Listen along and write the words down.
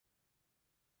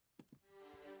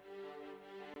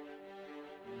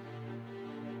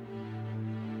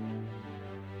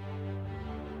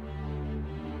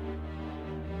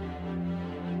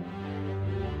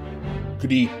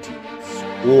Greetings,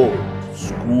 old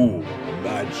school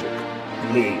magic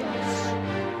players,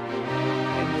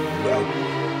 and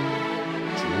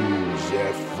welcome to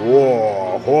the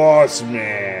Four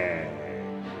Horsemen.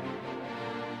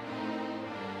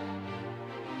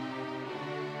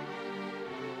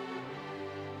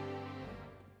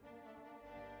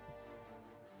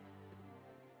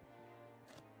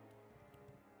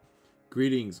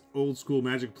 Greetings, old school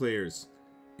magic players,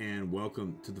 and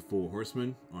welcome to the Four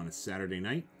Horsemen on a Saturday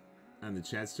night. I'm the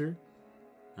Chadster.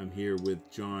 I'm here with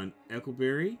John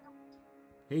Eckleberry.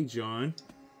 Hey, John.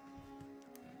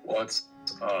 What's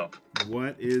up?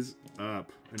 What is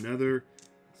up? Another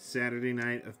Saturday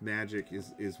night of magic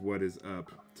is what is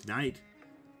up. Tonight,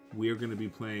 we are going to be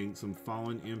playing some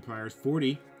Fallen Empires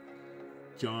 40.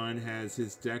 John has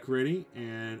his deck ready,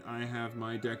 and I have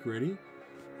my deck ready.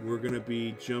 We're going to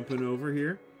be jumping over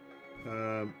here.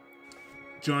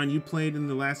 John, you played in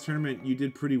the last tournament. You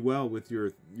did pretty well with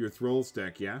your Thralls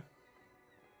deck, yeah?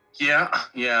 Yeah,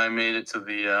 I made it to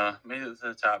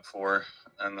the top four,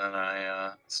 and then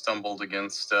I stumbled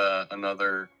against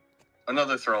another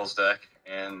Thralls deck,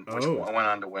 and I went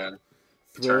on to win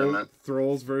the tournament.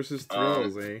 Thralls versus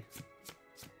Thralls, eh?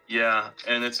 Yeah,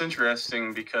 and it's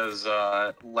interesting because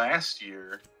last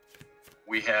year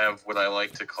we have what I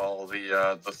like to call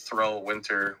the Thrall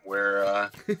winter, where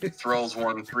Thralls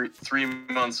won three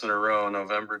months in a row,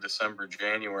 November, December,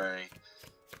 January,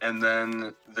 and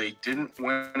then they didn't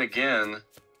win again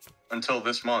until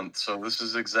this month. So this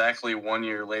is exactly 1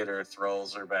 year later.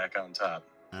 Thralls are back on top.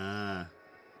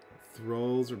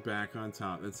 Thralls are back on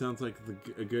top. That sounds like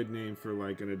a good name for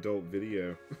like an adult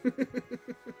video.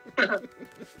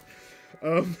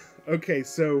 Okay,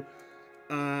 so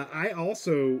I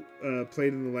also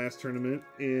played in the last tournament,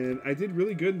 and I did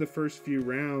really good in the first few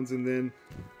rounds, and then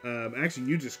actually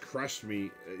you just crushed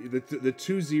me. The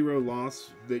 2-0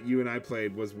 loss that you and I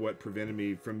played was what prevented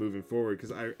me from moving forward,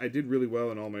 because I did really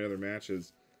well in all my other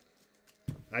matches.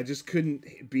 I just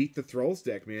couldn't beat the Thralls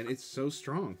deck, man. It's so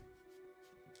strong.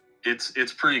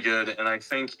 It's pretty good, and I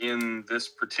think in this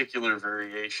particular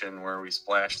variation where we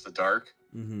splash the dark,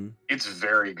 it's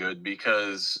very good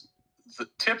because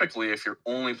typically, if you're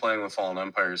only playing with Fallen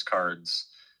Empires cards,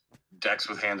 decks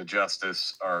with Hand of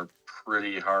Justice are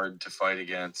pretty hard to fight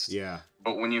against. Yeah.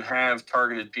 But when you have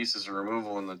targeted pieces of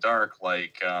removal in the dark,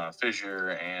 like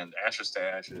Fissure and Ashes to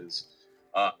Ashes,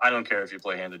 I don't care if you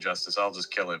play Hand of Justice, I'll just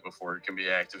kill it before it can be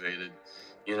activated.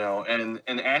 You know, and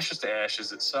Ashes to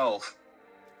Ashes itself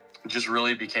just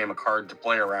really became a card to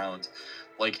play around.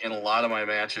 Like in a lot of my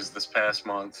matches this past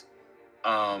month,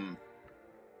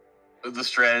 the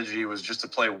strategy was just to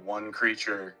play one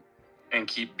creature and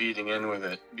keep beating in with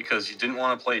it, because you didn't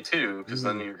want to play two, because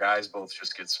then your guys both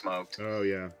just get smoked. Oh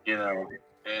yeah. You know,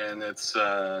 and it's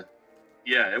yeah,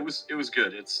 it was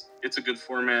good. It's a good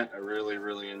format. I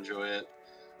really enjoy it.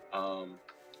 I'm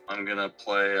gonna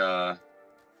play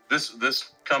this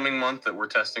coming month that we're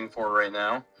testing for right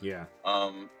now. Yeah.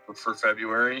 For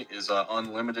February is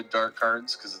unlimited dark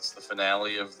cards, because it's the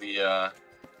finale of the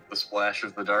Splash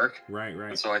of the Dark. Right.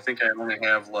 And so I think I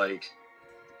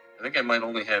might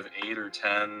only have 8 or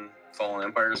 10 Fallen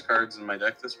Empires cards in my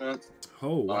deck this month.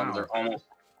 Oh wow.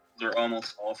 They're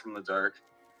almost all from the dark.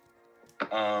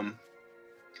 I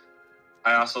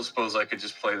also suppose I could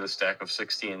just play this deck of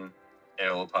 16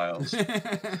 AOL piles.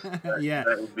 Yeah.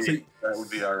 That would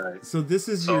be all right. So this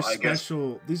is your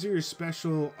special. These are your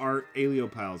special art Aleo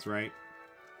piles, right?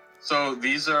 So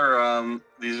these are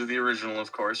the original,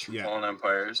 of course, from Fallen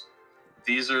Empires.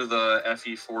 These are the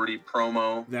FE40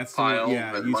 promo pile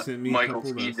that you sent me Michael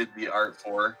T did the art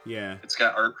for. Yeah. It's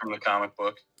got art from the comic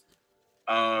book.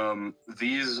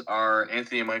 These are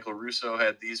Anthony and Michael Russo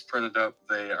had these printed up.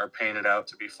 They are painted out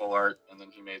to be full art, and then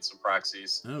he made some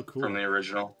proxies from the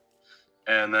original.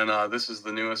 And then this is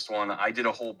the newest one. I did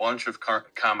a whole bunch of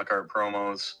comic art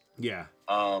promos. Yeah.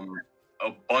 A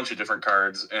bunch of different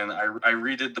cards, and I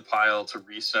redid the pile to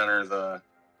recenter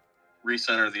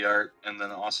the art, and then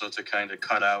also to kind of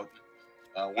cut out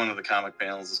one of the comic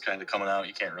panels is kind of coming out.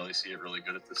 You can't really see it really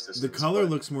good at this distance. The color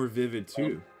looks more vivid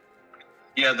too.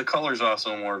 Yeah, the color's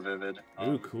also more vivid.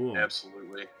 Oh, cool.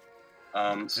 Absolutely.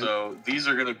 So these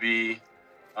are going to be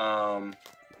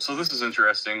so this is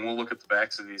interesting. We'll look at the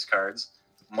backs of these cards.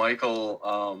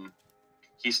 Michael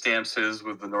he stamps his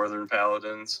with the Northern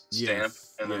Paladins stamp,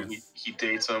 and then he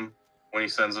dates them when he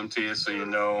sends them to you, so you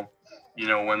know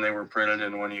when they were printed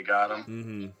and when you got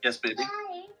them. Yes, baby.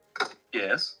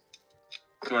 Yes.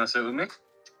 Do you want to sit with me?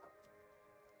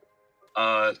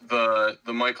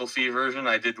 The Michael Fee version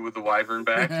I did with the Wyvern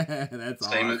back. That's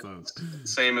awesome.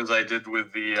 Same as I did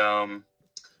with the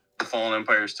Fallen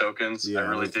Empires tokens. I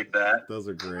really dig that. Those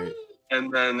are great.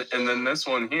 And then this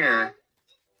one here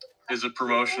is a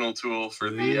promotional tool for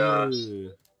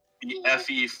the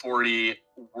FE40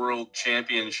 World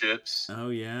Championships. Oh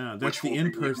yeah, that's which the will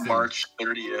in-person. be March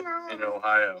 30th in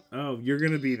Ohio. Oh, you're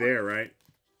gonna be there, right?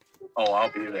 Oh,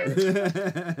 I'll be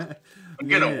there. I'm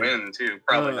gonna win too.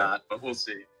 Probably not, but we'll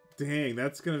see. Dang,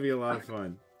 that's gonna be a lot of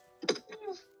fun.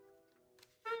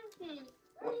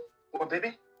 What,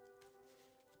 baby?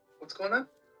 What's going on? Do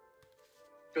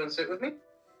you want to sit with me? Do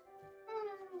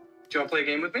you want to play a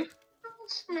game with me?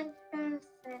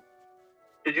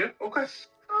 Did you? Okay.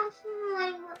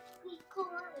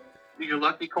 Your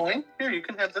lucky coin? Here, you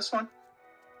can have this one.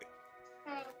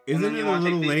 Isn't it a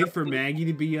little late for Maggie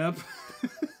to be up?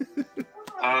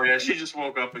 Oh, yeah, she just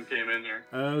woke up and came in here.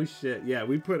 Oh, shit. Yeah,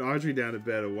 we put Audrey down to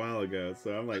bed a while ago,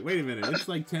 so I'm like, wait a minute, it's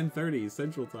like 10:30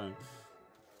 Central Time.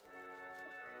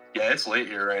 Yeah, it's late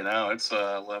here right now. It's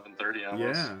 11:30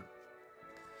 almost. Yeah.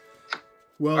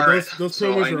 Well, those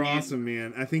so promos are awesome,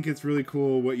 man. I think it's really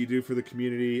cool what you do for the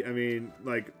community. I mean,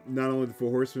 like, not only the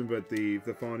Four Horsemen, but the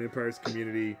Fallen Empires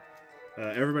community.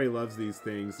 Everybody loves these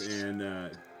things,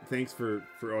 and thanks for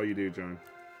all you do, John.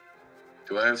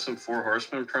 Do I have some Four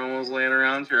Horsemen promos laying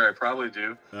around here? I probably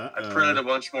do. I printed a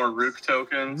bunch more Rook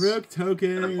tokens. Rook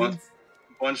tokens. And a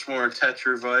bunch more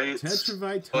Tetravites.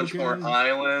 Tetravites. A bunch more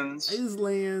Islands.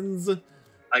 Islands.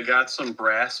 I got some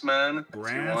Brassmen.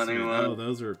 Brassmen. Oh,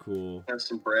 those are cool. Have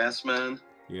some Brassmen.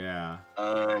 Yeah.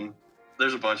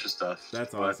 There's a bunch of stuff.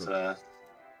 That's awesome. But,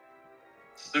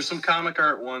 there's some comic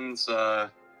art ones for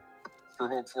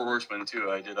Four Horsemen too.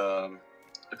 I did a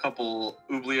couple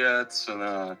oubliettes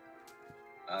and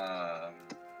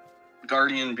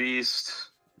Guardian Beast.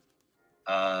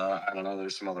 I don't know.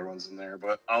 There's some other ones in there,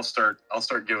 but I'll start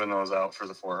giving those out for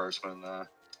the Four Horsemen.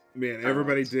 Man,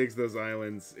 everybody digs those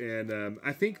islands, and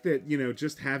I think that, you know,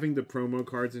 just having the promo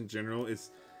cards in general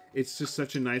it's just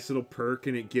such a nice little perk,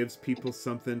 and it gives people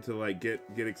something to like get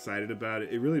excited about.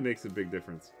 It really makes a big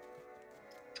difference.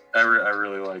 I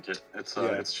really like it.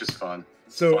 It's just fun.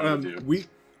 So fun to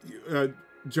do.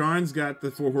 John's got the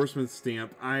Four Horsemen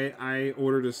stamp. I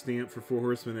ordered a stamp for Four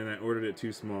Horsemen, and I ordered it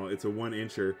too small. It's a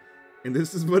 1-incher. And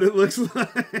this is what it looks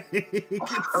like.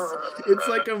 It's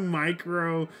like a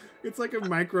micro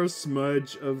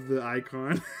smudge of the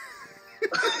icon.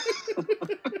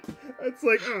 It's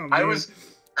like, oh man.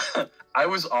 I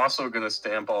was also gonna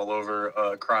stamp all over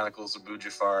Chronicles of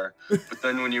Bujafar, but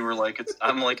then when you were like,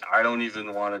 I'm like, I don't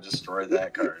even want to destroy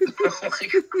that card. Like, I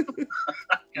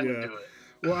gotta do it.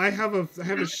 Well, I have a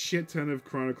shit ton of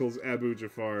Chronicles Abu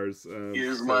Jafars.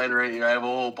 Here's mine right here. I have a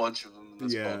whole bunch of them in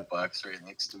this bulk box right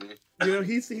next to me. You know,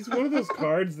 he's one of those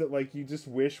cards that like you just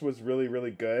wish was really, really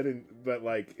good, but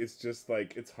like it's just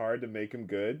like it's hard to make him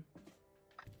good.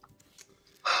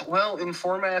 Well, in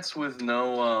formats with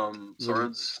no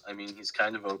swords, I mean, he's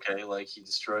kind of okay. Like, he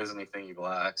destroys anything he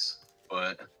blocks,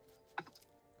 but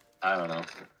I don't know.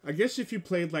 I guess if you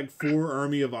played like 4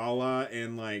 Army of Allah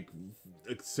and like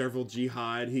several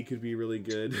Jihad, he could be really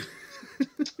good.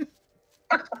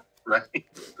 Right?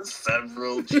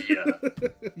 Several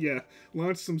Jihad. Yeah,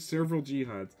 launch some several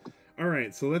Jihads. All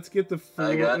right, so let's get the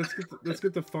let's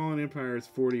get the Fallen Empires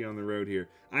 40 on the road here.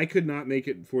 I could not make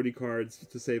it 40 cards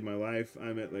to save my life.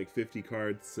 I'm at like 50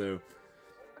 cards, so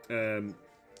why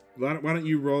don't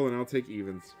you roll and I'll take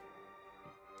evens.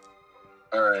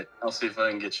 All right, I'll see if I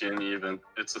can get you an even.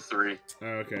 It's a 3.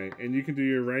 Okay, and you can do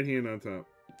your right hand on top.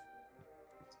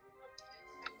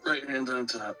 Right hand on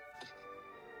top.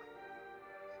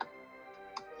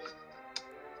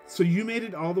 So you made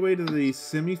it all the way to the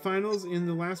semifinals in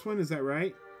the last one, is that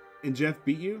right? And Jeff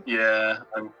beat you? Yeah,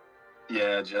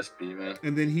 Jeff beat me.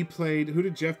 And then he played. Who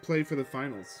did Jeff play for the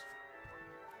finals?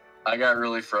 I got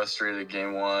really frustrated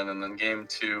game 1, and then game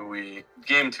 2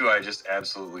 I just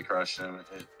absolutely crushed him.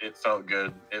 It felt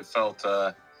good. It felt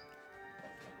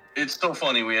it's so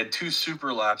funny. We had 2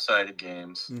 super lopsided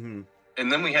games,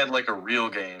 and then we had like a real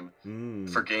game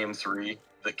for game 3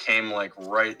 that came like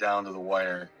right down to the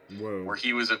wire. Whoa. Where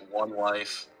he was at 1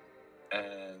 life,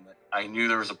 and I knew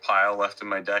there was a pile left in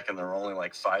my deck, and there were only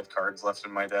like 5 cards left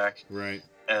in my deck. Right.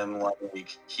 And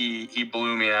like he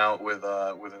blew me out with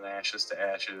an Ashes to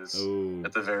Ashes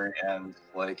at the very end.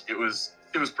 Like it was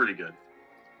pretty good.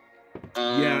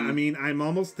 Yeah, I mean, I'm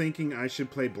almost thinking I should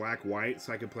play black white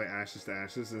so I could play Ashes to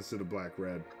Ashes instead of black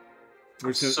red.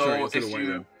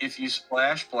 If you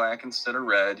splash black instead of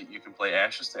red, you can play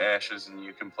Ashes to Ashes, and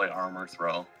you can play Armor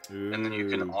Throw. Ooh. And then you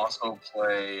can also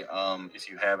play,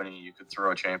 if you have any, you could throw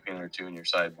a champion or 2 in your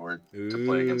sideboard to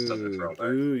play against other throw decks.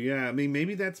 Ooh, yeah. I mean,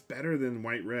 maybe that's better than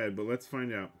white-red, but let's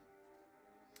find out.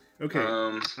 Okay,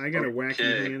 I got a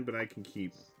wacky hand, but I can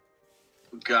keep.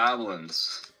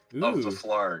 Goblins. Ooh, of the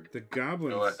Flarg. the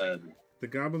goblins. Go ahead. The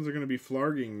goblins are going to be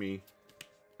flarging me.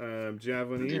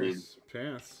 Javelineers.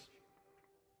 Pass.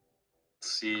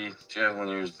 See,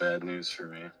 Javelineers, bad news for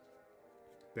me.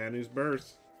 Bad news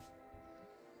burst.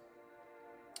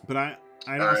 But I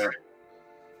All don't. right.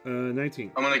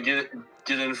 19. I'm gonna get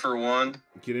in for one,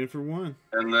 Get in for one.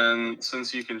 and then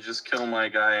since you can just kill my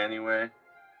guy anyway,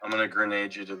 I'm gonna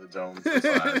grenade you to the dome for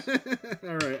 5.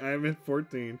 All right, I'm at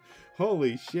 14.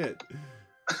 Holy shit!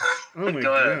 Oh my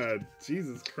Go ahead. god,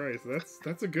 Jesus Christ,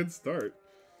 that's a good start.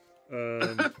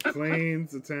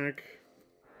 Planes attack.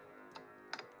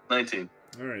 19.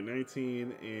 All right,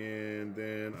 19, and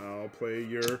then I'll play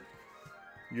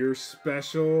your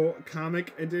special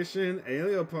comic edition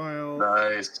Aeolipile.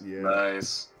 Nice. Yeah.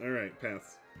 Nice. All right,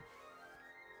 pass.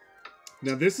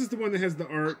 Now this is the one that has the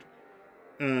art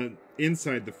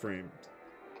inside the frame.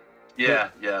 Yeah,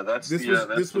 yeah. That's This yeah, was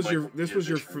that's this the was your Michael this P. was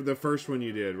your edition. the first one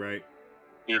you did, right?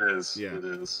 It is. Yeah. It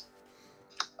is.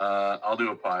 I'll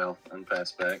do a pile and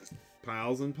pass back.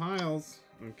 Piles and piles.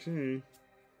 Okay.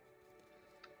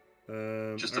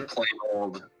 Just all a right. plain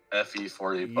old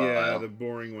FE40 pile. Yeah, the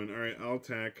boring one. All right, I'll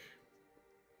attack.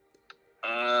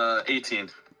 18.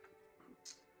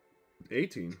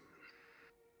 18.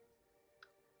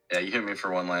 Yeah, you hit me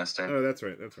for one last turn. Oh, that's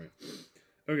right. That's right.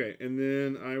 Okay, and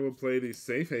then I will play the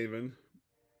Safe Haven.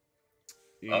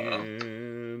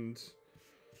 And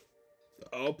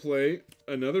I'll play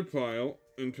another pile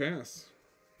and pass.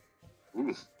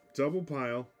 Ooh, Double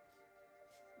pile.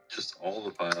 just all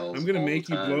the piles. I'm going to all make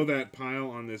the you time. blow that pile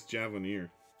on this Javelineer.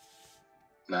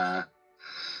 Nah,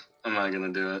 I'm not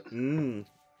gonna do it.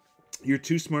 You're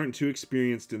too smart and too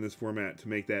experienced in this format to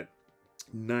make that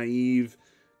naive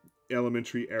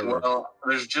elementary error. Well,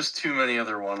 there's just too many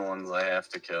other 1/1s I have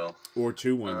to kill. Or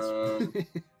 2-1s.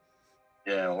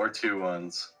 Yeah, or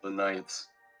 2/1s. The Knights.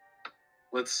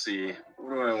 Let's see.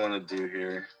 What do I want to do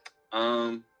here?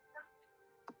 I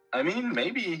mean,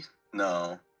 maybe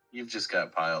no. You've just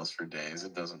got piles for days.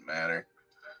 It doesn't matter.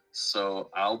 So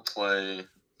I'll play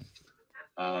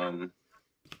a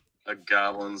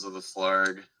Goblins of the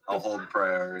Flarg. I'll hold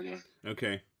priority,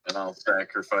 Okay. and I'll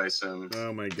sacrifice him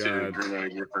Oh my to god.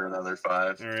 grenade you for another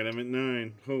 5, All right, I'm at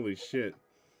 9. Holy shit.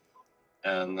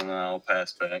 and then I'll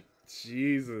pass back.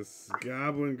 Jesus.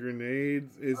 Goblin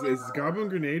grenades. Is Goblin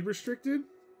grenade restricted?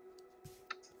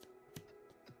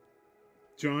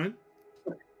 John?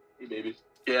 Hey, baby.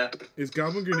 Yeah. Is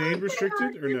Goblin grenade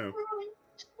restricted or no?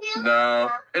 No,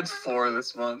 it's 4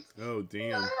 this month. Oh,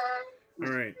 damn.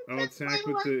 All right, I'll attack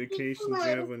with the Acacian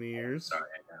Javelineers. Sorry,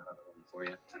 I got another one for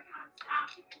you.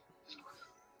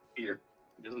 Here,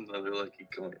 here's another lucky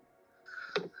coin.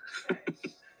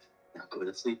 Now go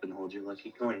to sleep and hold your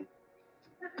lucky coin.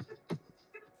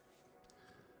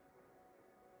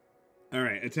 All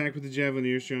right, attack with the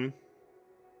Javelineers, John.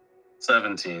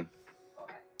 17.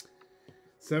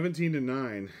 17 to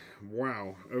 9.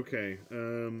 Wow. Okay.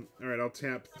 All right, I'll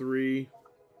tap 3.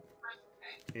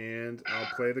 And I'll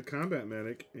play the Combat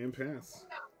Medic and pass.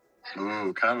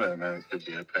 Ooh, combat man could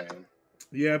be a pain.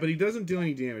 Yeah, but he doesn't deal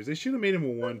any damage. They should have made him a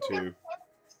 1/2.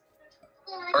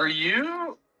 Are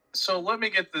you... So let me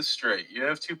get this straight. You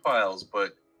have 2 piles,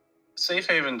 but Safe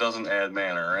Haven doesn't add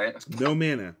mana, right? No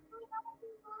mana.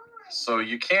 So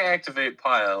you can't activate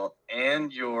pile,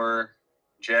 and your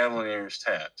Javelier's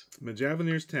tapped. My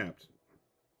Javelineer's tapped.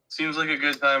 Seems like a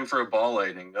good time for a ball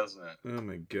lightning, doesn't it? Oh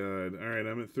my god. All right,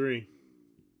 I'm at 3.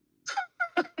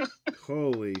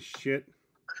 Holy shit.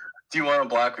 Do you want to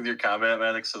block with your combat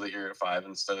medic so that you're at 5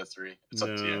 instead of 3? It's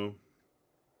up to you.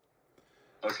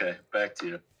 No. Okay, back to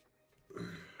you.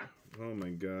 Oh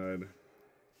my god.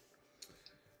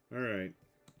 All right.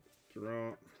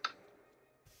 Draw.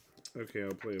 Okay,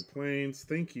 I'll play a plains.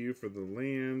 Thank you for the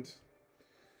land.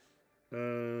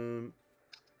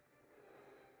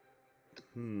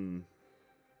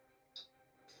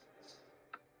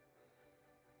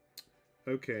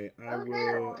 Okay, I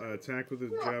will attack with the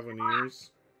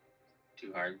Javelineers.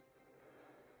 Too hard.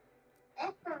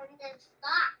 This one is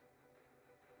stop.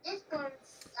 This one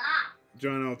stop.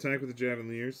 John, I'll attack with the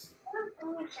Javelineers.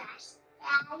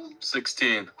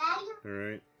 16. All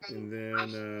right, and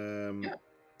then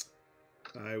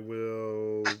I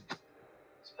will. There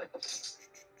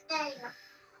you go.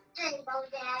 There you go,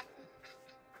 Dad.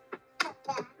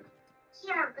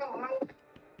 Here, Dad.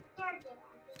 Here, Dad.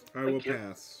 I will Thank you.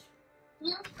 pass.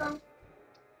 You go. All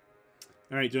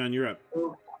right, John, you're up.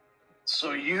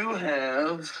 So you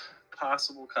have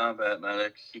possible combat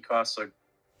medic. He costs a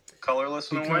colorless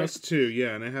He in a way. costs 2,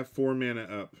 yeah, and I have 4 mana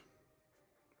up.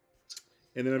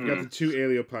 And then I've got the 2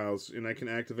 Aeoliphiles, and I can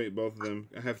activate both of them.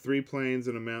 I have 3 plains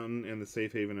and a mountain and the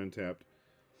Safe Haven untapped.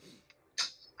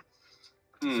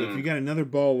 So if you got another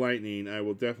ball lightning, I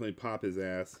will definitely pop his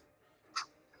ass.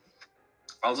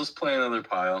 I'll just play another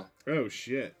pile. Oh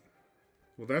shit.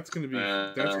 Well, that's gonna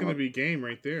be game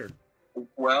right there.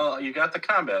 Well, you got the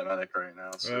combat medic right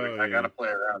now, so I gotta play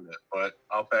around it. But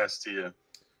I'll pass to you.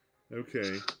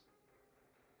 Okay.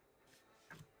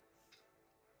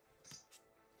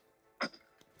 I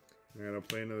gotta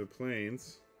play another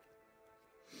planes.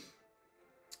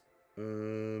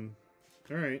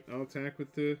 Alright, I'll attack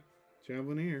with the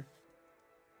Javelineer.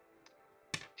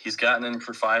 He's gotten in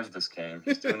for 5 this game.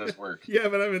 He's doing his work. Yeah,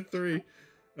 but I'm at 3.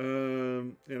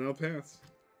 And I'll pass.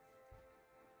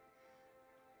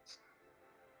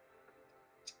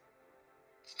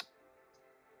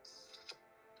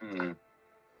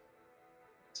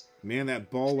 Man, that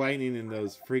ball lightning and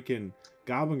those freaking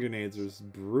goblin grenades was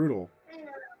brutal.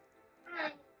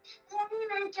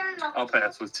 I'll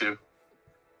pass with 2.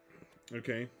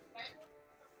 Okay.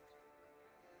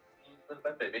 Go to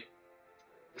bed, baby.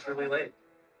 It's really late.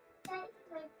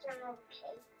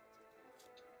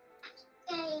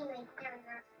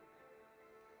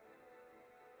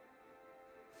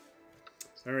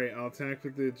 Alright, I'll attack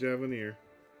with the Javelineer.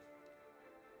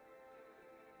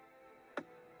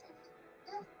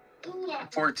 Yeah.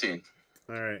 14.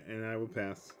 Alright, and I will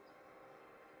pass.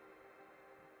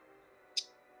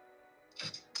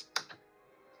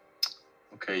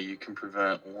 Okay, you can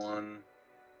prevent 1,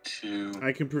 2.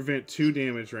 I can prevent 2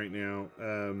 damage right now.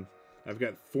 I've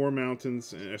got 4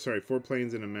 mountains, 4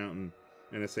 plains and a mountain,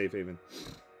 and a safe haven.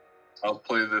 I'll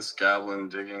play this goblin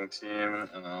digging team,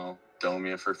 and I'll dome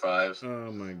you for 5.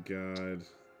 Oh my god.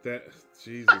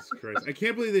 Jesus Christ. I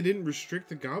can't believe they didn't restrict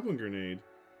the goblin grenade.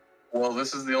 Well,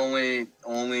 this is the only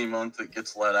month that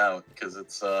gets let out, because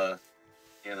it's,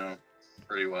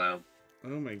 pretty wild.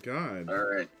 Oh my god.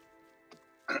 Alright.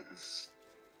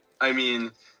 I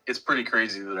mean, it's pretty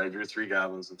crazy that I drew 3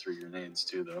 goblins and 3 grenades,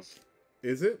 too, though.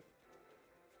 Is it?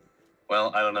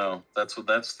 Well, I don't know. That's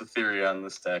the theory on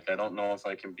this deck. I don't know if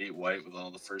I can beat white with all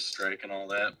the first strike and all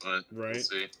that, but we'll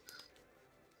see.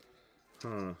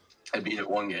 Huh. I beat it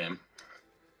 1 game.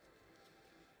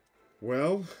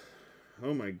 Well,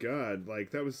 oh my god, like,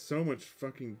 that was so much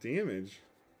fucking damage.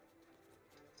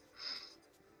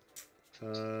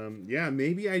 Yeah,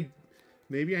 maybe I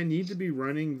need to be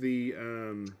running the,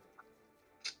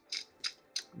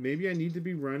 maybe I need to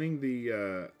be running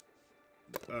the,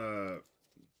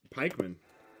 Pikeman.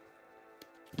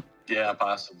 Yeah,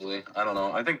 possibly. I don't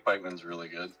know. I think Pikeman's really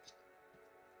good.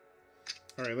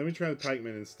 Alright, let me try the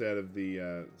Pikeman instead of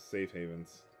the, Safe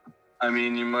Havens. I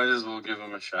mean, you might as well give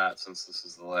him a shot since this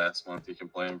is the last month you can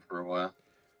play him for a while.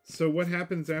 So what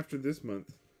happens after this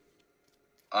month?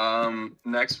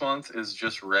 Next month is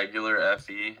just regular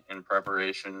FE in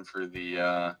preparation for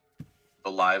the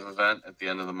live event at the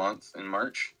end of the month in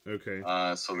March. Okay.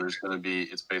 So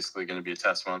it's basically going to be a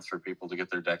test month for people to get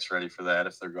their decks ready for that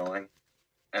if they're going.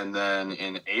 And then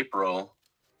in April,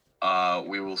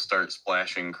 we will start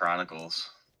splashing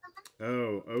Chronicles.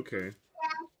 Oh, okay.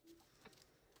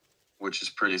 Which is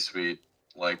pretty sweet.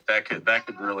 Like that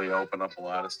could really open up a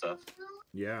lot of stuff.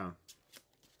 Yeah.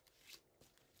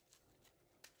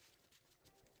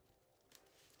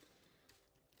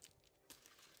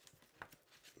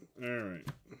 Alright.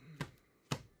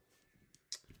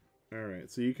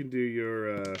 Alright, so you can do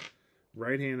your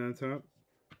right hand on top.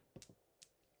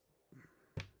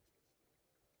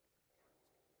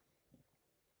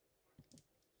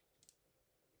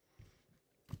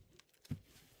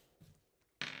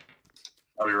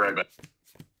 I'll be right back.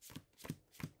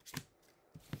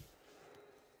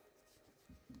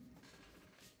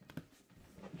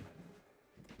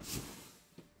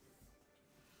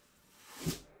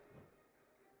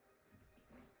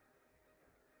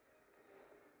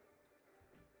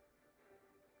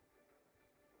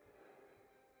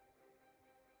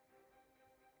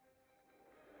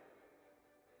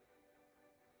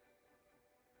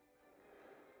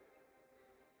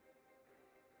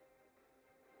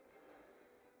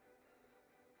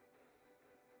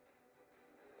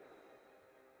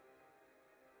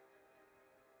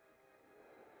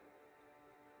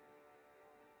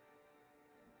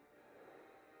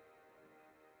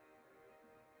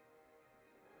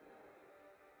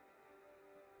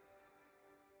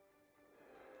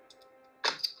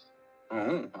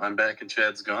 Oh, I'm back and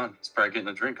Chad's gone. He's probably getting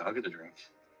a drink. I'll get a drink.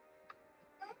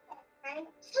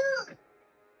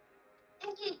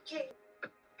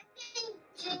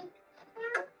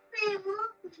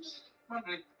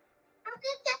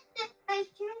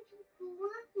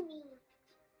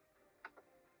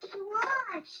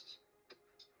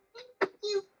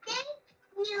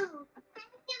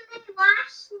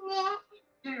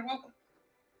 Yeah, you're welcome.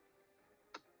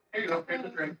 Here you go. Here's the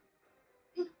drink.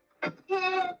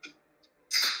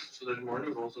 So there's more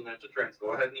noodles and there's a drink.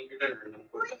 Go ahead and eat your dinner and then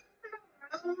put it in.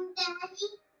 Daddy?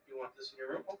 You want this in your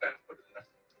room? Okay, put it in there.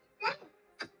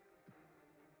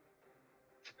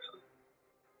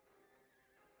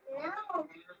 No.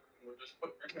 We'll just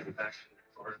put your drink back in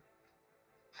there for her.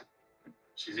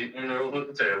 She's eating her noodles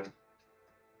at the table.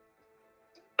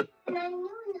 My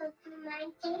noodles, my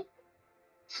cake.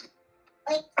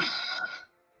 Like,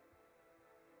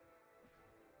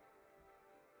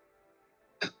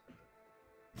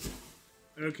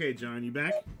 Okay, John, you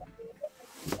back?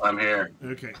 I'm here.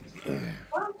 Okay.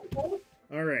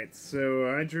 All right,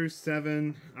 so I drew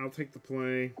 7. I'll take the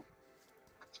play.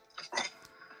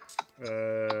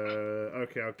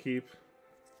 Okay, I'll keep.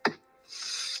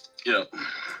 Yep.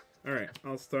 All right,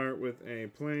 I'll start with a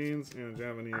plains and a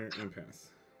Javanier and pass.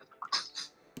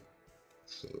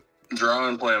 Draw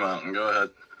and play a mountain. Go ahead.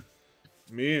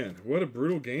 Man, what a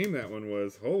brutal game that one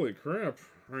was. Holy crap.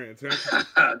 All right, attack.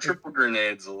 Triple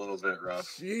grenade's a little bit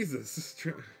rough. Jesus.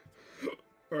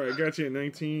 All right, got you at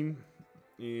 19.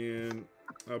 And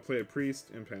I'll play a priest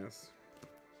and pass.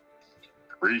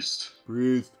 Priest.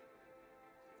 Priest.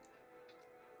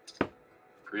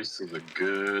 Priest is a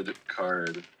good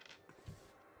card.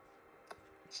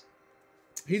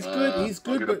 He's good. He's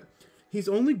good, I'll but he's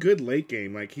only good late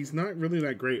game. Like, he's not really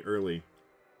that great early.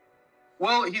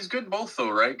 Well, he's good both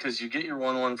though, right? Because you get your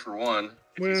 1/1 for 1 if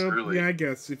he's Well, early. yeah, I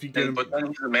guess if you get him. But then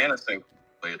he's a mana sink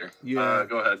later. Yeah.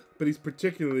 Go ahead. But he's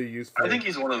particularly useful. I think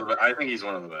he's one of the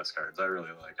best cards. I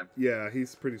really like him. Yeah,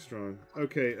 he's pretty strong.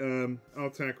 Okay, I'll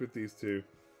attack with these two.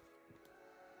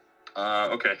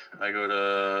 Okay, I go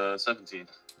to 17.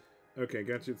 Okay,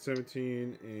 got you at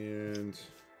 17,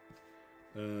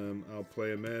 and I'll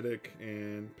play a medic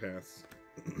and pass.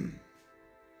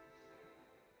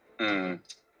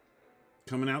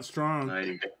 Coming out strong.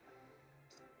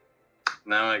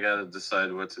 Now I gotta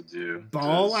decide what to do.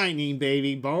 Ball lightning,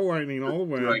 baby. Ball lightning all the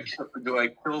way. Do I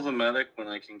kill the medic when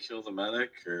I can kill the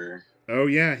medic, or? Oh,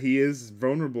 yeah, he is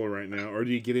vulnerable right now. Or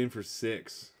do you get in for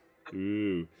 6?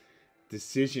 Ooh.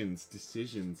 Decisions.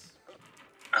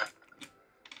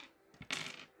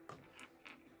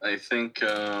 I think,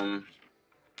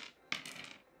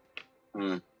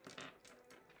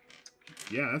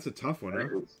 Yeah, that's a tough one, huh?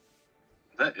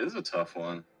 That is a tough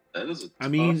one. I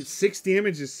mean, 6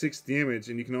 damage is 6 damage,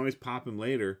 and you can always pop him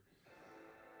later.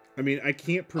 I mean, I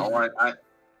can't...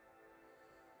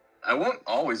 I won't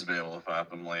always be able to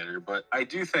pop him later, but I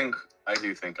do think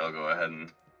I'll go ahead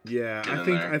and... Yeah,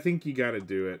 I think you got to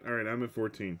do it. All right, I'm at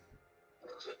 14.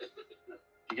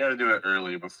 You got to do it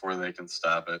early before they can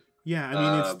stop it. Yeah, I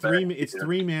mean it's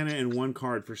 3 mana and 1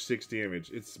 card for 6 damage.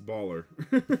 It's baller.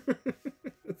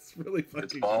 It's really fucking.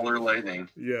 It's baller lightning.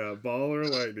 Yeah, baller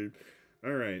lightning.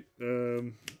 All right,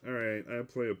 all right. I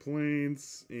play a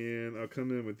plains, and I'll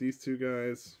come in with these two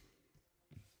guys.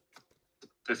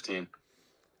 15.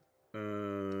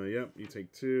 Yep. You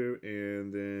take 2,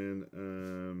 and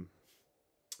then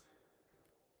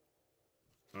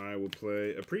I will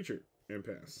play a preacher and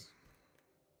pass.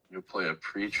 You'll play a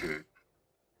preacher.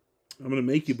 I'm gonna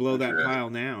make you blow that pile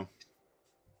now.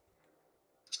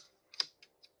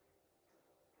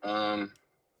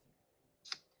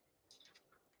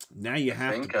 Now you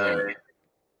have to play.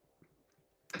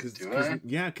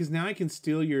 Because now I can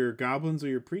steal your goblins or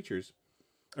your preachers,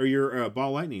 or your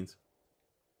ball lightnings.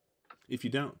 If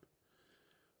you don't,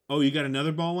 oh, you got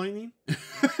another ball lightning.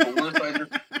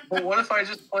 But what if I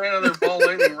just play another ball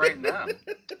lightning right now?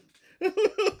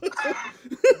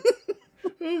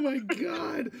 Oh my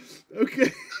god.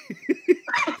 Okay.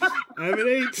 I'm at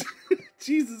 8.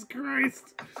 Jesus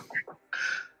Christ.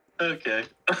 Okay.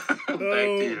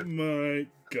 Oh my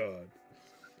god.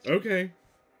 Okay.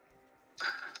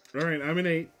 Alright, I'm at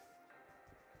 8.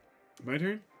 My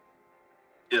turn?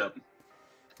 Yep.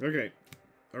 Okay.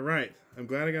 Alright. I'm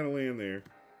glad I got a land there.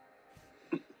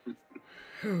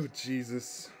 Oh,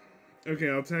 Jesus. Okay,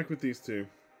 I'll attack with these two.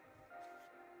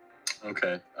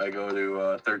 Okay, I go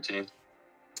to 13.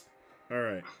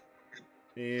 Alright.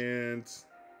 And...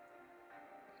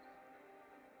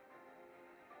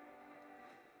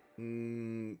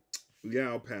 yeah,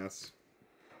 I'll pass.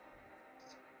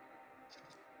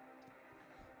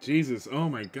 Jesus, oh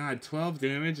my god, 12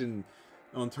 damage and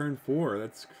on turn 4.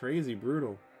 That's crazy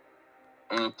brutal.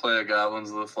 I'm gonna play a Goblins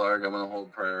of the Flarg. I'm gonna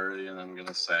hold priority, and I'm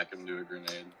gonna sack him to a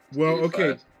grenade. Well,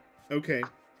 okay, okay,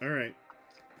 all right.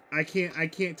 I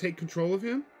can't take control of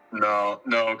him. No,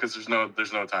 because there's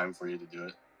no time for you to do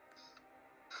it.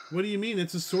 What do you mean?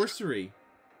 It's a sorcery.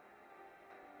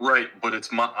 Right, but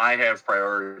I have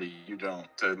priority. You don't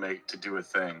to do a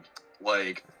thing.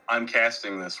 Like, I'm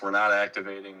casting this. We're not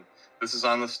activating This is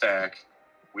on the stack.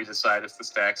 We decide if the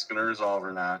stack's going to resolve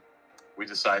or not. We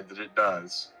decide that it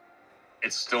does.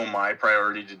 It's still my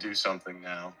priority to do something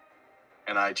now.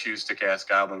 And I choose to cast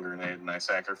Goblin Grenade, and I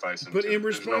sacrifice him. But to in it.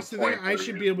 There's response to no that, point I for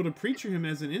should you. be able to preacher him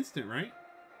as an instant, right?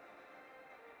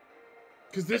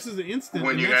 Because this is an instant,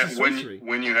 when and you that's have a sorcery.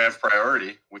 when you have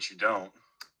priority, which you don't.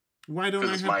 Why don't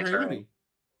I it's have my priority? turn.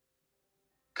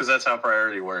 Because that's how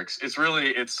priority works. It's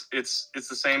really it's the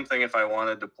same thing if I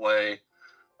wanted to play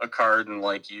a card and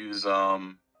like use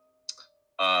Soul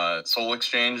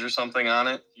Exchange or something on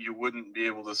it, you wouldn't be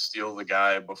able to steal the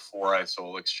guy before I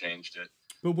Soul Exchanged it.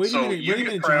 But wait a So minute, you wait a get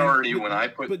minute, priority John. when I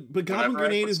put. But Goblin whenever I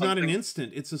Grenade put is not an something-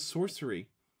 instant; it's a sorcery.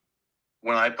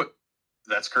 When I put,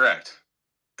 that's correct.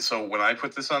 So when I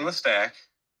put this on the stack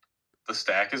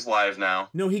is live now.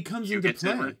 No, he comes You into get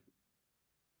to play.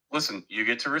 Listen, you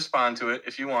get to respond to it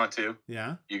if you want to.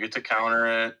 Yeah. You get to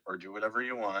counter it or do whatever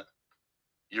you want.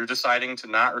 You're deciding to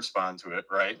not respond to it,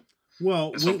 right?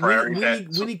 Well, And so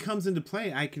when he comes into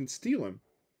play, I can steal him.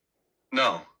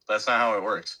 No, that's not how it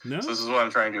works. No? So this is what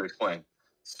I'm trying to explain.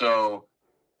 So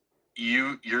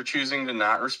you're choosing to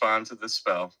not respond to this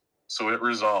spell, so it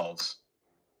resolves.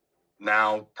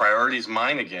 Now priority's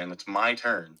mine again. It's my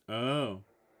turn. Oh.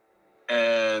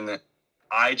 And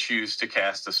I choose to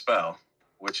cast a spell,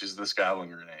 which is this Goblin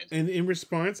Grenade. And in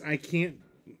response, I can't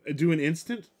do an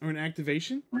instant or an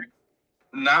activation?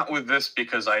 Not with this,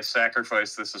 because I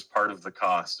sacrificed this as part of the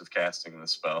cost of casting the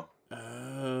spell.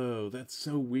 Oh, that's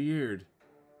so weird.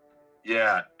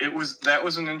 Yeah, that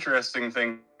was an interesting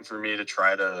thing for me to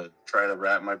try to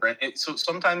wrap my brain. So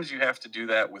sometimes you have to do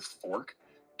that with Fork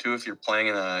too if you're playing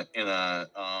in a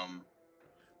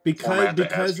format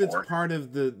that has because it's Fork. part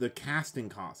of the casting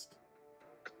cost.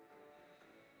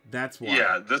 That's why.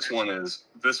 Yeah, this one is.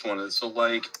 So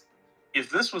like, if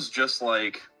this was just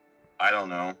like, I don't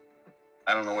know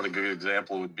what a good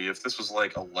example would be. If this was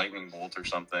like a lightning bolt or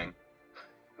something,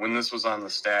 when this was on the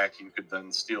stack, you could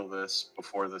then steal this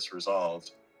before this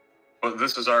resolved. But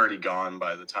this is already gone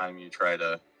by the time you try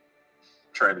to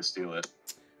steal it.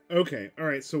 Okay, all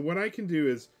right. So what I can do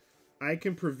is I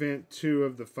can prevent 2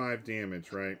 of the 5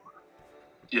 damage, right?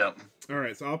 Yep. All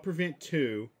right, so I'll prevent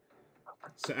 2.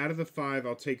 So out of the 5,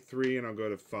 I'll take 3 and I'll go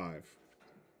to 5.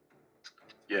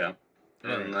 Yeah.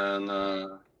 All And then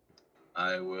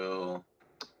I will.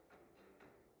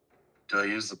 Do I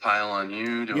use the pile on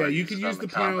you? Yeah, you can it on use the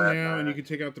pile combat now, and you die? can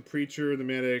take out the preacher, the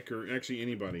medic, or actually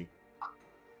anybody.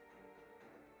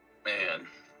 Man.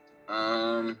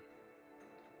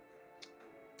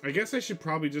 I guess I should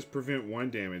probably just prevent 1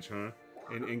 damage, huh?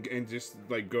 And just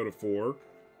like go to 4,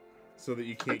 so that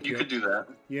you can't. You kill. could do that.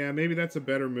 Yeah, maybe that's a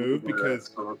better move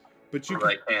because. But you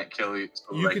I could, can't kill you.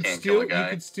 So you I could can't still kill a guy. you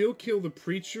could still kill the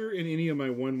preacher and any of my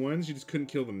 1/1s. You just couldn't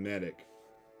kill the medic.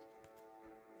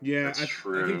 Yeah, That's I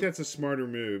true. think that's a smarter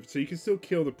move. So you can still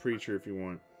kill the preacher if you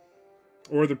want,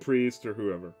 or the priest or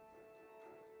whoever.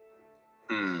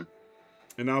 Hmm.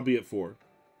 And I'll be at 4.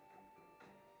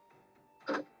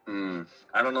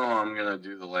 I don't know how I'm gonna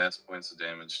do the last points of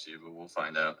damage to you, but we'll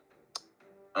find out.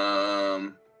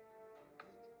 I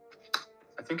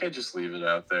think I just leave it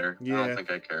out there. I Yeah. don't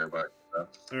think I care about stuff.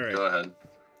 All right. Go ahead.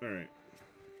 All right.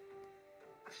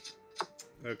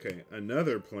 Okay,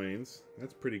 another planes.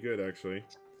 That's pretty good, actually.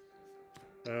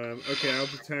 Okay, I'll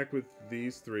attack with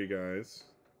these 3 guys.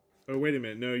 Oh, wait a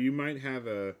minute. No, you might have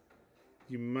a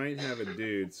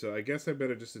dude. So I guess I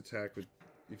better just attack with.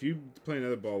 If you play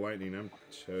another ball lightning, I'm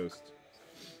toast.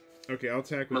 Okay, I'll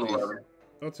attack with these. 11.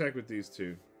 I'll attack with these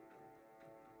 2.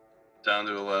 Down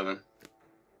to 11.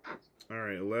 All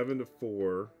right, 11 to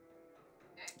 4.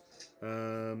 All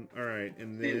right,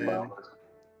 and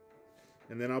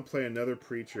then I'll play another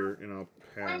preacher and I'll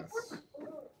pass.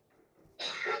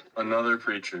 Another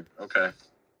preacher. Okay.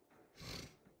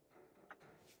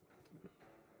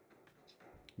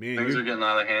 Man, Things are getting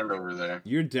out of hand over there.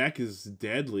 your deck is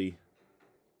deadly.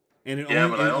 And it Yeah,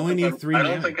 only, but it only needs 3 I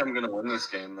mana. don't think I'm gonna win this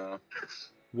game though.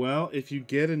 Well, if you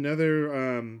get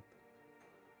another,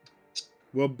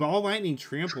 well, ball lightning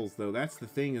tramples though. That's the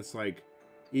thing. It's like,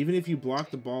 even if you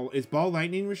block the ball, is ball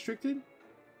lightning restricted?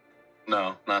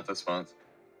 No, not this month.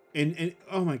 And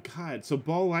oh my god, so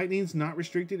ball lightning's not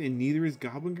restricted, and neither is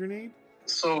goblin grenade.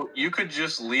 So you could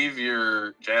just leave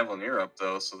your Javelineer up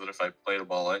though, so that if I played a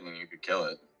ball lightning, you could kill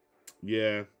it.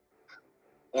 Yeah,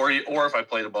 Or if I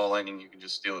played a ball lightning, you can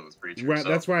just steal it with preacher. right. So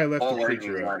That's why I left ball the lightning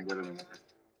preacher is up. not good anymore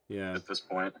Yeah. at this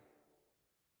point.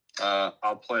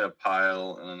 I'll play a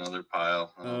pile and another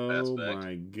pile. And I'll pass Oh back.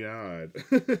 my god.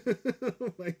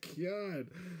 Oh my god.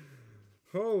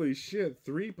 Holy shit,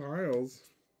 3 piles.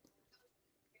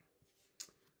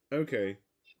 Okay.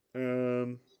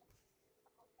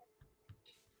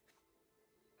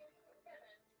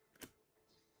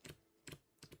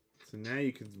 So now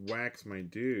you can wax my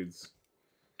dudes.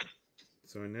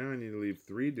 So now I need to leave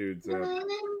 3 dudes up.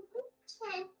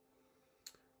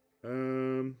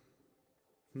 Hmm.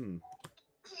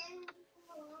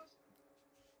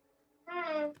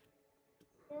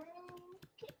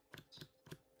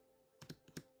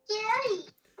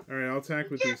 Alright, I'll attack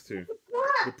with these 2.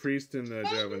 The priest and the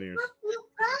javelineers.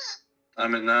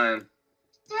 I'm at 9.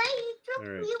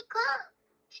 Alright.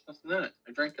 That's it.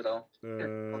 I drank it all.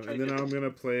 And then I'm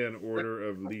gonna play an Order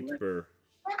of Leapburr.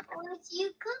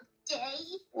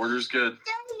 Order's good.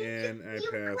 And I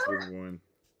pass with 1.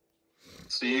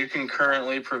 So you can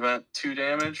currently prevent 2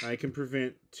 damage. I can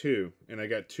prevent 2. And I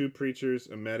got 2 preachers,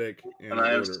 a medic, and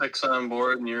I have Order. 6 on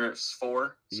board, and you're at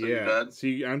 4. So you're dead.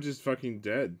 See, I'm just fucking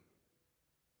dead.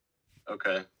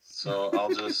 Okay, so I'll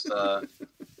just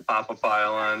pop a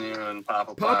pile on you and pop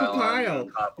a pile. On you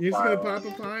and pop a You're just pile gonna pop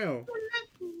a pile.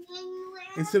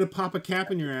 Instead of pop a cap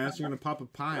in your ass, you're gonna pop a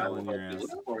pile in your ass.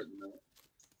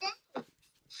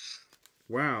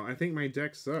 Wow, I think my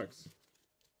deck sucks.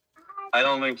 I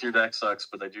don't think your deck sucks,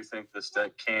 but I do think this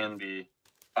deck can be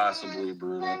possibly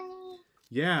brutal.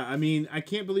 Yeah, I mean, I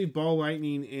can't believe Ball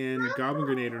Lightning and Goblin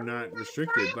Grenade are not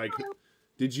restricted. Like,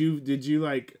 did you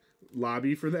like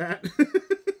lobby for that?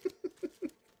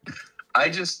 I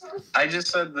just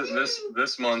said that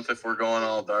this month, if we're going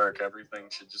all dark, everything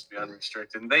should just be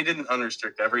unrestricted. And they didn't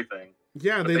unrestrict everything.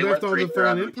 Yeah, they left all the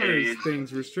Fallen Empires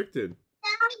things restricted.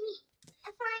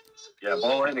 Yeah,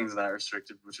 Ball Lightning's not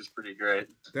restricted, which is pretty great.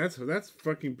 That's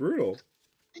fucking brutal.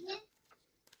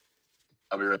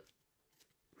 I'll be right.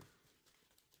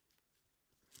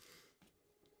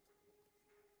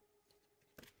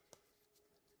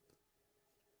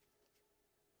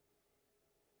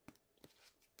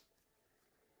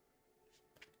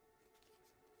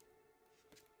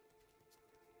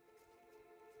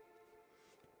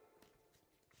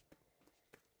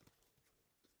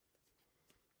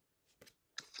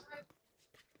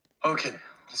 Okay,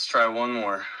 let's try one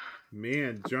more.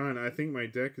 Man, John, I think my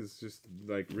deck is just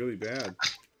like really bad.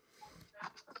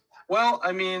 Well,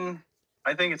 I mean,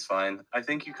 I think it's fine. I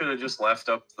think you could have just left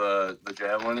up the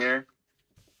javelin here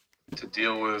to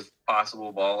deal with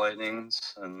possible Ball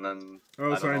Lightnings, and then.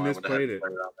 Oh, so I misplayed it.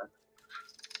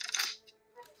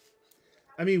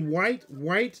 I mean,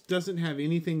 white doesn't have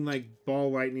anything like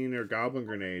Ball Lightning or Goblin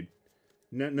Grenade.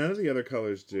 None of the other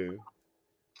colors do.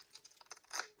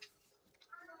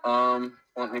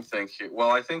 Let me think here. Well,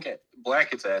 I think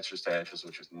black gets Ashes to Ashes,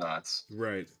 which is nuts.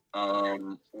 Right.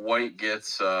 White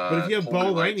gets. But if you have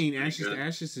Ball Lightning, Ashes to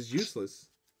Ashes is useless.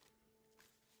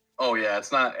 Oh yeah,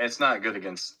 it's not good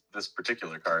against this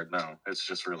particular card. No, it's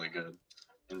just really good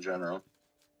in general.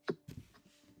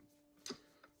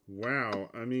 Wow,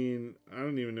 I mean, I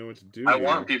don't even know what to do. I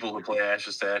want people to play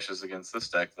Ashes to Ashes against this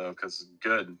deck though, because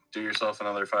good. Do yourself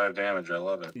another 5 damage. I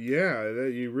love it. Yeah,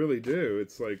 you really do.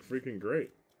 It's like freaking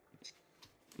great.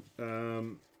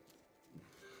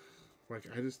 Like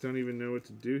I just don't even know what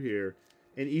to do here.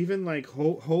 And even like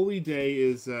Holy Day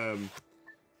is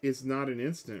not an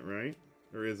instant, right?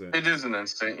 Or is it? It is an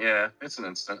instant. Yeah, it's an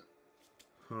instant.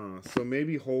 Huh. So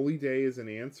maybe Holy Day is an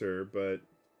answer, but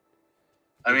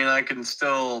I mean, I can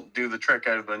still do the trick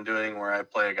I've been doing where I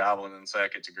play a Goblin and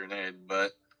sack it to Grenade,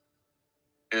 but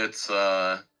it's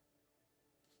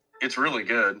really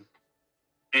good.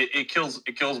 It kills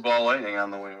Ball Lightning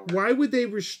on the way over. Why would they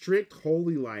restrict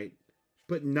Holy Light,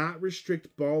 but not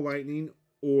restrict Ball Lightning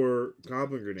or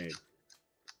Goblin Grenade?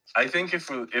 I think if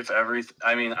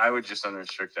I mean, I would just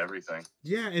unrestrict everything.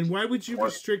 Yeah, and why would you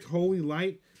restrict Holy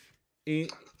Light and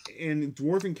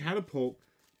Dwarven Catapult,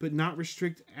 but not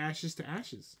restrict Ashes to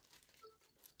Ashes?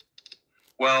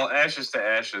 Well, Ashes to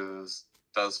Ashes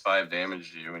does 5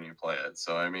 damage to you when you play it,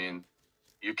 so I mean,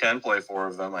 you can play 4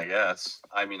 of them, I guess.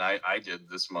 I mean, I did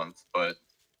this month, but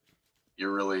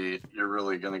you're really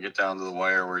going to get down to the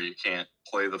wire where you can't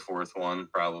play the 4th one,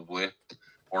 probably,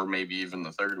 or maybe even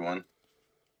the 3rd one.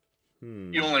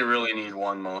 You only really need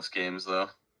 1 most games, though.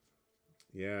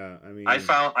 Yeah, I mean, I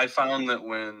found that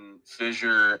when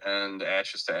Fissure and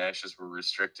Ashes to Ashes were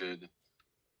restricted,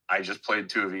 I just played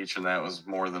 2 of each, and that was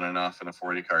more than enough in a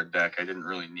 40-card deck. I didn't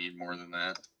really need more than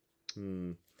that.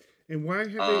 And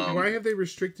why have they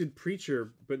restricted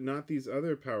Preacher but not these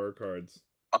other power cards?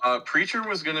 Preacher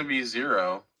was going to be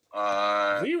 0.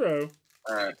 0.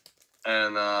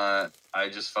 And I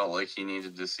just felt like he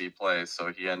needed to see play,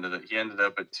 so he ended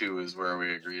up at 2 is where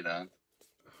we agreed on.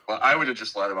 Well, I would have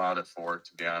just let him out at 4,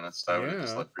 to be honest. I would have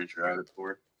just let Preacher out at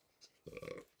 4.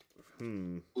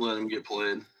 Let him get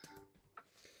played.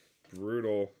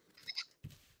 Brutal.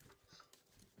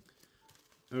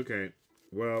 Okay,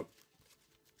 well,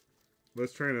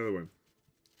 let's try another one.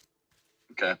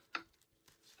 Okay.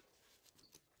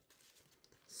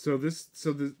 So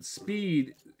the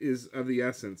speed is of the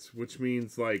essence, which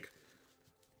means like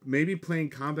maybe playing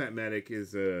combat medic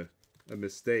is a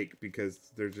mistake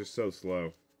because they're just so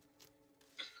slow.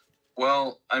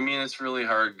 Well, I mean, it's really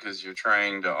hard because you're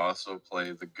trying to also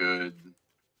play the good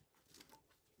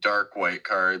dark white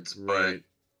cards, Right.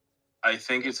 but I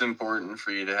think it's important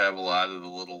for you to have a lot of the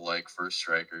little like first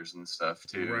strikers and stuff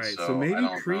too. Right. So So maybe I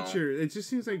don't Preacher. It just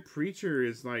seems like Preacher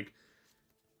is like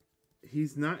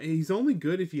he's not. He's only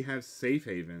good if you have Safe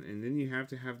Haven, and then you have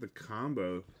to have the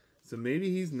combo. So maybe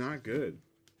he's not good.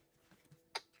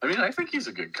 I mean, I think he's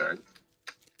a good card.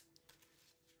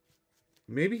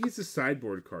 Maybe he's a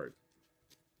sideboard card.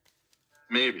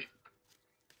 Maybe.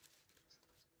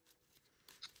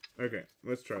 Okay,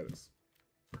 let's try this.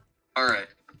 All right.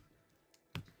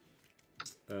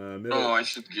 Middle. Oh, I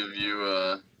should give you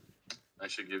a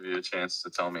chance to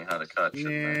tell me how to cut. Nah,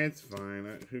 Shouldn't I? it's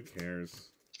fine. Who cares?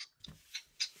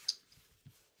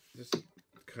 Just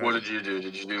cut. What did you do?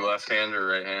 Did you do left hand or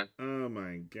right hand? Oh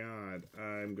my god.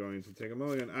 I'm going to take a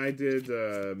mulligan. I did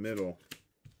middle.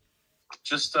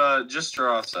 Just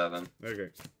draw 7. Okay.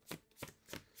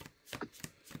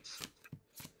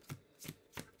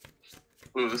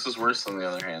 Ooh, this is worse than the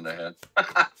other hand I had.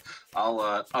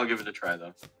 I'll give it a try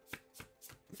though.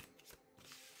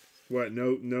 What?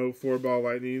 No 4-ball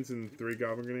lightnings and 3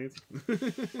 goblin grenades?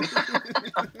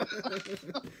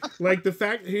 Like the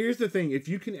fact. Here's the thing: if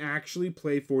you can actually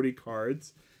play 40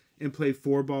 cards and play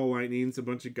 4-ball lightnings, a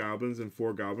bunch of goblins, and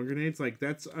 4 goblin grenades, like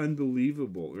that's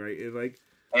unbelievable, right?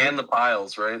 And the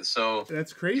piles, right? So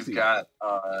That's crazy. you've got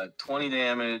 20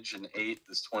 damage and 8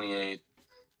 is 28,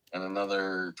 and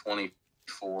another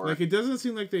 24. Like it doesn't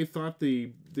seem like they thought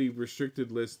the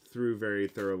restricted list through very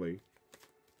thoroughly.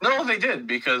 No, they did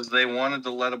because they wanted to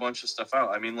let a bunch of stuff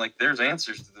out. I mean, like there's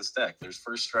answers to this deck. There's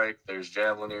First Strike, there's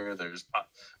Javelineer, there's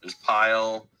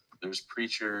Pile, there's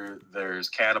Preacher, there's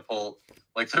Catapult.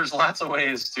 Like there's lots of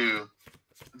ways to.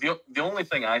 The only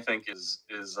thing I think is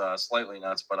slightly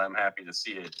nuts, but I'm happy to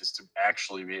see it, is to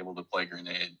actually be able to play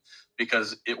Grenade,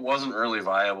 because it wasn't really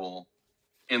viable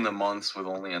in the months with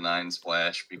only a 9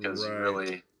 splash because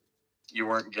Right. you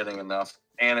weren't getting enough,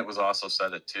 and it was also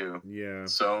set at 2. Yeah.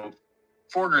 So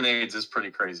 4 grenades is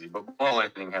pretty crazy, but Ball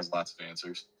Lightning has lots of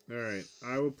answers. All right.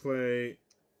 I will play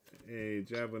a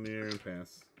Javelineer and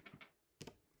pass.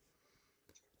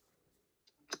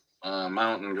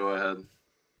 Mountain, go ahead.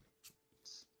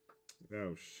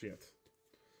 Oh shit.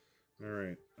 All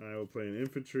right. I will play an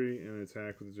infantry and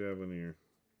attack with the Javelineer.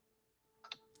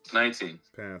 19.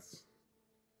 Pass.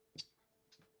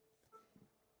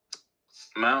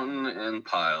 Mountain and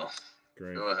Pile.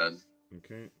 Great. Go ahead.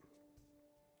 Okay.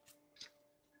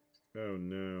 Oh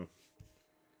no.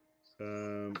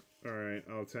 All right.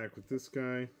 I'll attack with this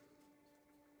guy.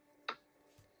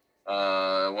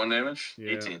 1 damage.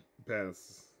 Yeah. 18.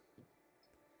 Pass.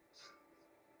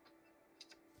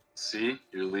 See,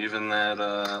 you're leaving that.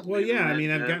 Well, leaving yeah. I that mean,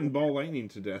 I've gem. gotten ball lightning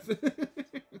to death.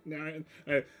 Now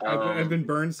I've been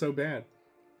burned so bad.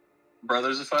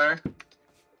 Brothers of Fire.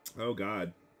 Oh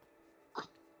God.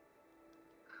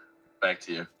 Back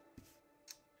to you.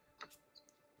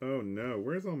 Oh no.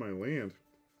 Where's all my land?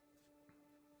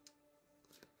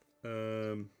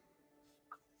 Okay.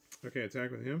 Attack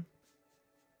with him.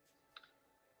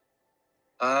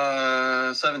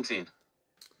 17.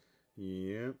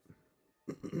 Yep.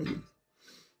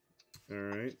 All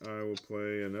right. I will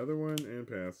play another one and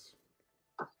pass.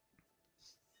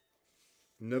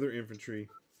 Another infantry.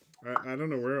 I don't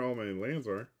know where all my lands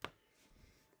are.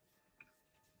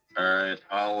 All right,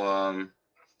 I'll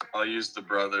use the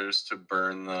brothers to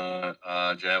burn the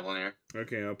Javelineer.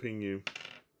 Okay, I'll ping you.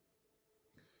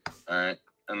 All right,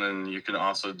 and then you can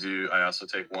also do. I also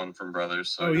take 1 from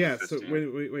brothers. So Oh I got yeah. So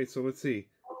 15. wait. So let's see.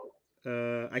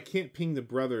 I can't ping the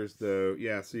brothers though.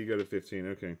 Yeah. So you go to 15.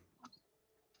 Okay.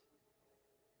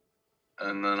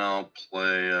 And then I'll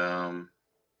play.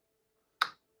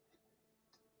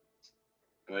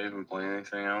 Do I even play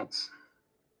anything else?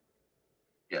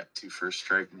 Yeah, 2 First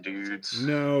Strike dudes.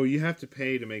 No, you have to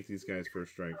pay to make these guys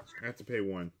first strike. I have to pay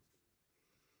 1,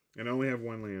 and I only have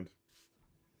 1 land.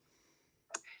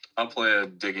 I'll play a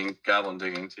goblin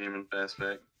digging team and pass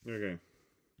back. Okay.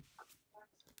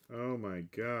 Oh my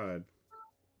God.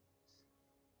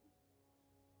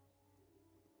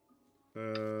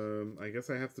 I guess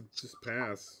I have to just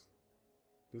pass.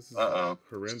 This is Being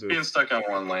horrendous. stuck on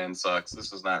 1 land sucks.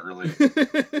 This is not really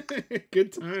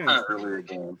Good times. not really a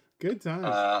game. Good times.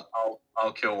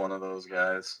 I'll kill one of those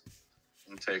guys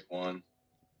and take 1,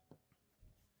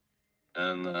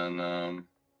 and then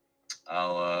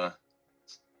I'll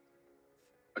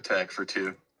attack for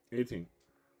 2 18.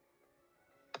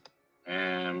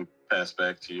 and pass pass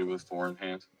back to you with 4 in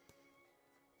hand.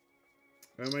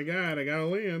 Oh my god, I got a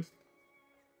land.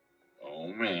 Oh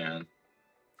man.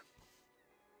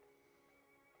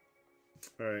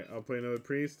 Alright, I'll play another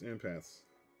priest and pass.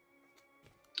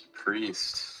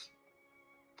 Priest.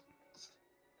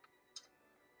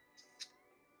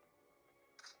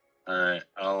 Alright,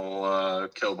 I'll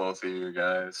kill both of your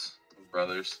guys,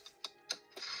 brothers.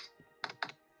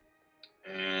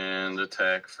 And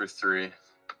attack for 3.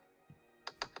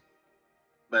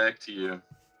 Back to you.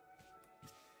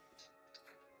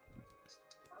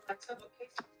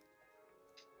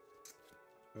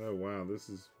 Oh wow, this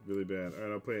is really bad.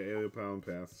 Alright, I'll play an Aeolipile and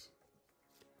pass.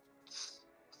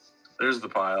 There's the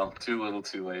pile. Too little,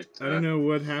 too late. I don't know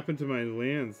what happened to my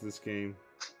lands this game.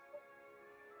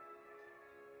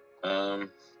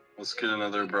 Let's get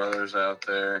another brothers out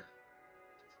there.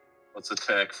 Let's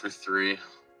attack for 3.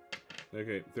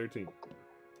 Okay, 13.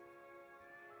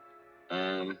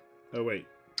 Um, Oh wait,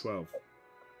 12.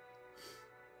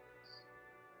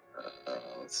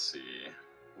 Let's see.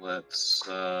 Let's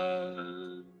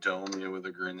dome you with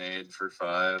a grenade for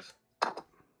 5.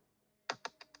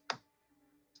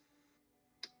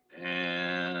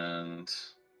 And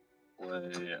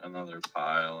play another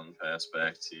pile and pass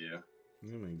back to you.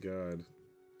 Oh my god.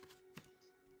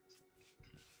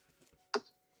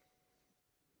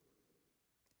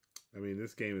 I mean,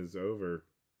 this game is over.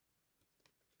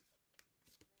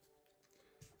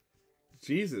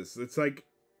 Jesus, it's like,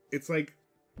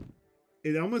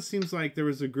 it almost seems like there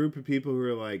was a group of people who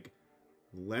were like,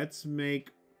 let's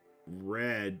make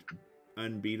red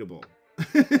unbeatable.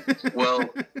 Well,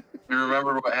 you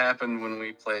remember what happened when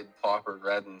we played Pauper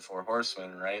Red and Four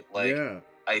Horsemen, right? Like, yeah.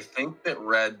 I think that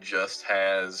Red just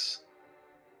has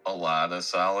a lot of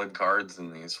solid cards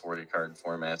in these 40 card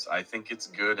formats. I think it's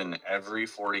good in every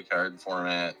 40 card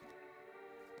format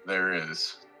there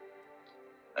is.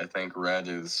 I think Red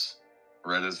is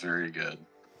very good.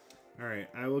 All right,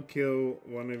 I will kill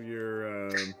one of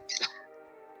your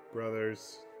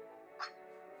brothers.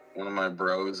 One of my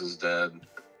bros is dead.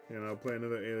 And I'll play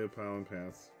another Aeolipile and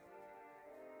pass.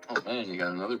 Oh man, you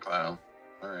got another pile.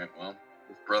 All right, well,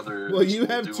 brother. Well, you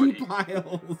have 2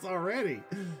 piles already.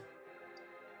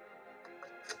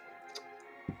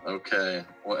 Okay.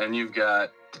 Well, and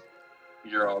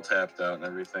you're all tapped out and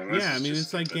everything. Yeah, I mean,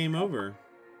 it's like game over.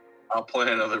 I'll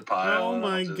play another pile. Oh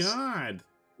my god.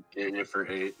 Get you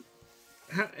for 8.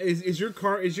 Is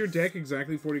your deck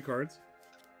exactly 40 cards?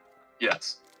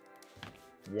 Yes.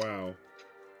 Wow.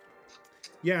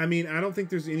 Yeah, I mean, I don't think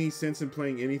there's any sense in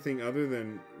playing anything other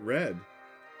than red.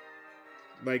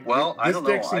 Like, well, this I don't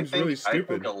deck know. seems really I stupid.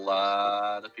 think a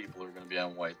lot of people are going to be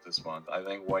on white this month. I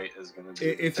think white is going to be.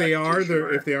 If they are,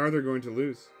 they're going to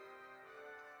lose.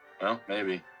 Well,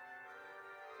 maybe.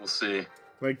 We'll see.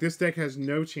 Like, this deck has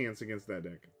no chance against that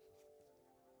deck.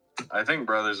 I think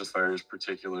Brothers of Fire is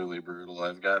particularly brutal.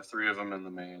 I've got 3 of them in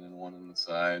the main and 1 in the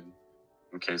side.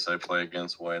 In case I play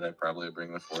against white, I probably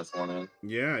bring the 4th one in.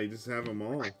 Yeah, you just have them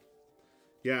all.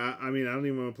 Yeah, I mean, I don't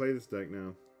even want to play this deck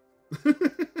now.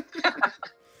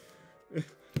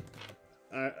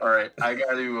 All right, I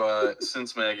got to.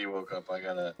 Since Maggie woke up, I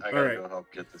gotta go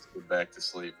help get this kid back to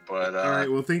sleep. But all right,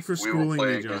 well, thanks for schooling we will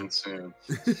play me, John. again soon.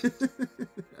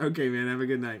 Okay, man. Have a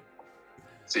good night.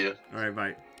 See ya. All right,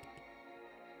 bye.